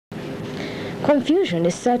Confusion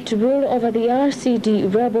is said to rule over the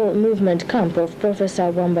RCD rebel movement camp of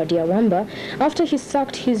Professor Wamba Diawamba after he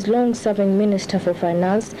sacked his long-serving Minister for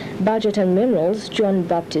Finance, Budget and Minerals, John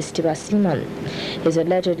Baptist Tibasima. He is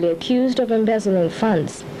allegedly accused of embezzling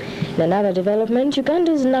funds. In another development,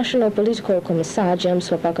 Uganda's National Political Commissar, James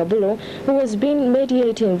Wapakabulo, who has been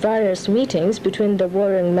mediating various meetings between the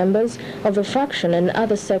warring members of a faction and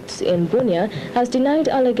other sects in Bunia, has denied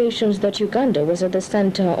allegations that Uganda was at the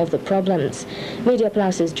center of the problems. Media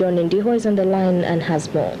Plus's John Ndiho is on the line and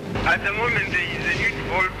has more. At the moment, there is a new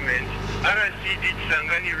development. RCD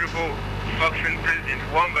Sangani rebel faction president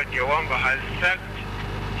Wamba Diawamba has sacked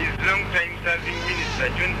his long-time serving minister,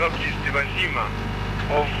 John Baptist Tibasima,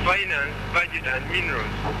 of Finance, Budget and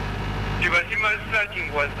Minerals. Tibasima's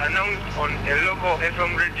sacking was announced on a local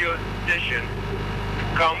FM radio station,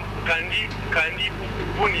 Kandi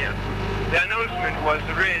Bunia. The announcement was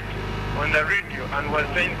read on the radio and was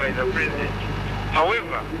signed by the president.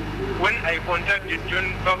 However, when I contacted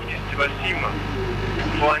John Baptist Tibasima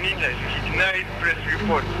for an interview, he denied press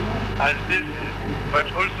reports as basis, but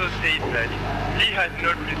also said that he had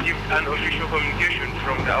not received an official communication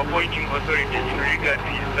from the appointing authority in regard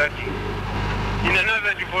to his sacking. In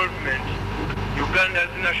another development,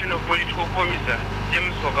 Uganda's National Political Commissar,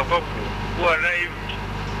 James Wapakabulo, who arrived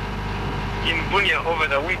in Bunia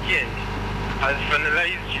over the weekend, has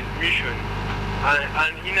finalized his mission.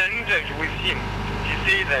 And in an interview with him, he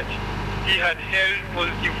said that he had held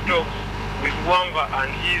positive talks with Wamba and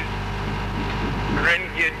his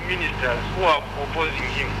renegade ministers who are opposing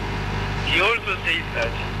him. He also says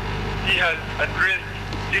that he has addressed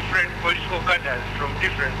different political cadres from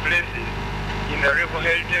different places in the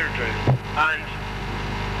rebel-held territories, and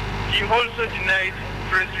he also denied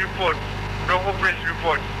local press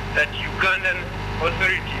reports that Ugandan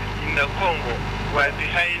authorities in the Congo were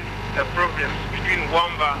behind the problems between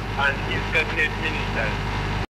Wamba and his cabinet ministers.